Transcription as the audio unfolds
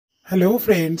Hello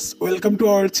friends, welcome to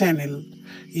our channel.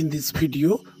 In this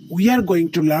video, we are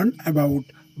going to learn about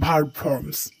verb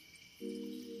forms.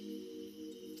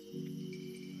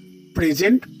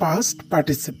 Present past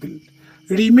participle.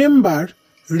 Remember,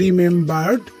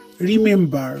 remembered,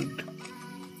 remembered.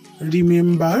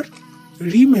 Remember,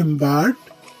 remembered,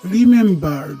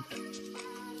 remembered.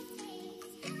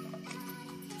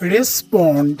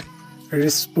 Respond,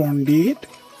 responded,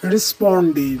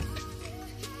 responded.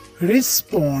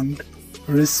 Respond,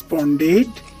 responded,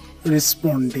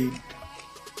 responded.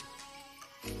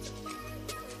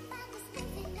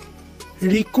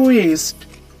 Request,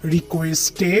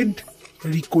 requested,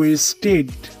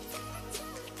 requested.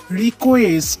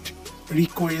 Request,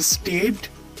 requested,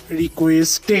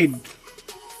 requested.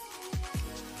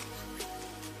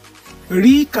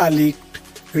 Recollect,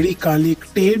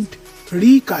 recollected,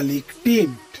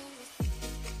 recollected.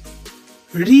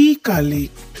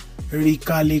 Recollect,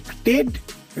 recollected,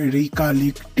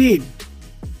 recollected.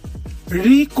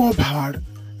 Recover,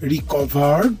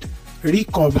 recovered,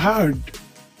 recovered.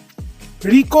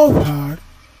 Recover,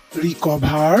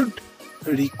 recovered,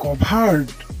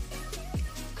 recovered.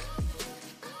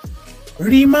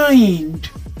 Remind,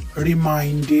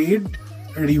 reminded,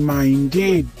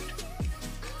 reminded.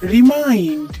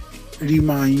 Remind,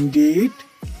 reminded,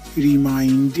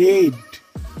 reminded.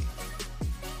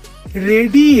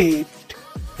 Radiate,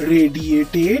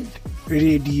 radiated,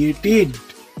 radiated.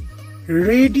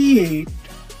 Radiate,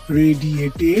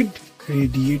 radiated,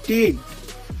 radiated.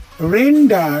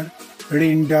 Render,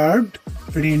 rendered,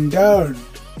 rendered.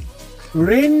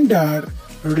 Render,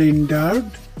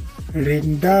 rendered,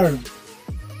 rendered.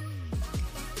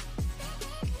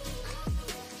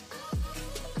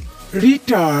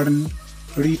 Return,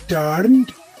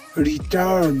 returned,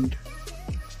 returned.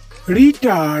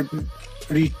 Return,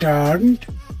 returned,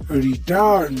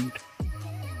 returned.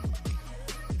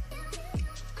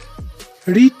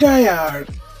 Retire,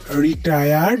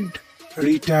 retired,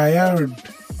 retired.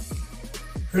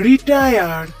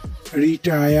 Retire,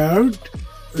 retired,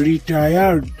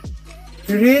 retired.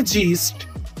 Resist,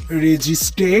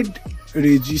 resisted,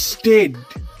 resisted.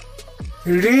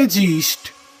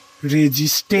 Resist,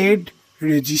 resisted,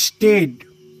 resisted.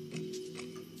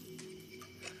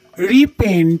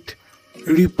 Repent,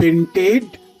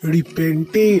 repented,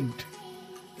 repented.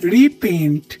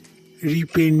 Repent,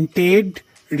 repented,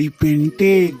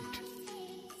 repented.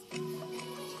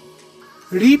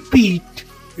 Repeat,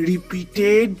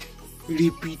 repeated,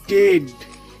 repeated.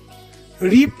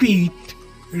 Repeat,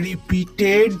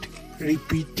 repeated,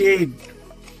 repeated.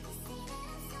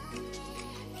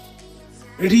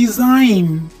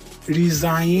 Resign,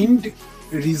 resigned,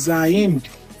 resigned.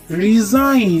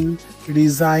 Resign,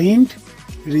 resigned,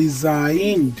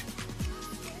 resigned.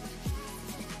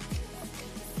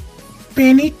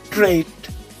 Penetrate,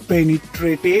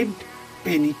 penetrated,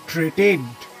 penetrated.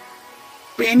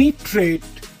 Penetrate,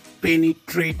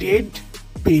 penetrated,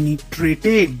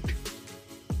 penetrated.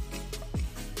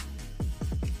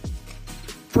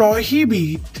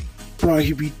 Prohibit,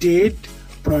 prohibited,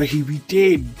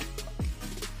 prohibited.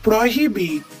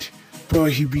 Prohibit,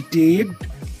 prohibited,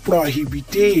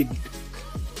 prohibited.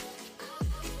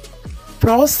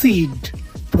 Proceed,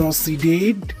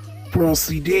 proceeded,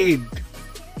 proceeded.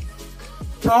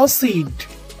 Proceed,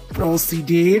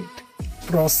 proceeded,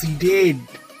 proceeded.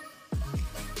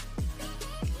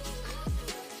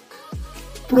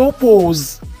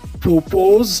 Propose,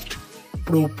 proposed,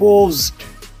 proposed.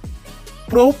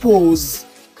 Propose,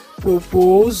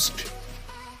 proposed,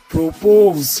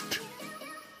 proposed.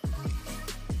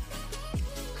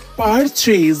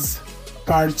 Purchase,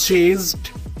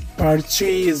 purchased,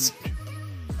 purchased.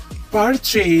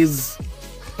 Purchase,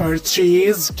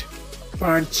 purchased,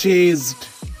 purchased.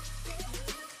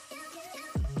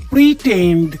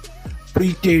 Pretend,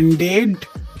 pretended,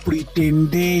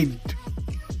 pretended.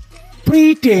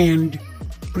 Pretend,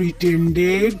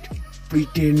 pretended,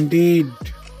 pretended.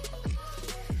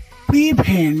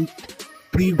 Prevent,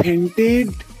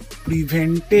 prevented,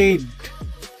 prevented.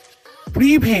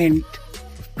 Prevent,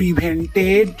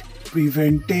 prevented,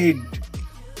 prevented.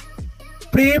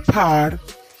 Prefer,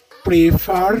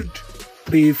 preferred,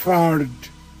 preferred.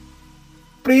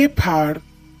 Prefer,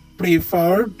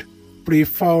 preferred,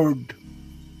 preferred.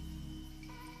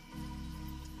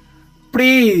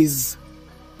 Praise,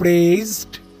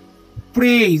 praised,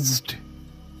 praised.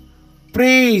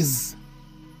 Praise,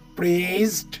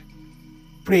 praised,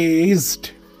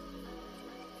 praised.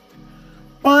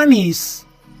 Punish,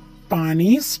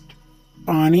 punished,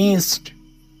 punished.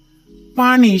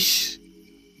 Punish,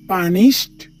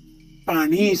 punished,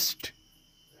 punished.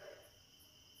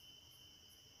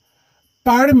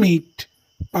 Permit,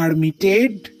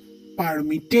 permitted,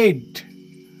 permitted,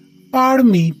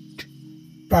 permit,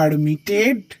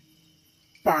 permitted,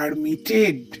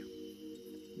 permitted.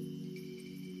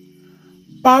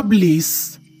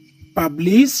 Publish,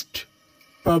 published,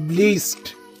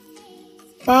 published,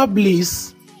 publish,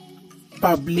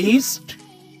 published,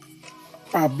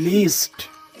 published.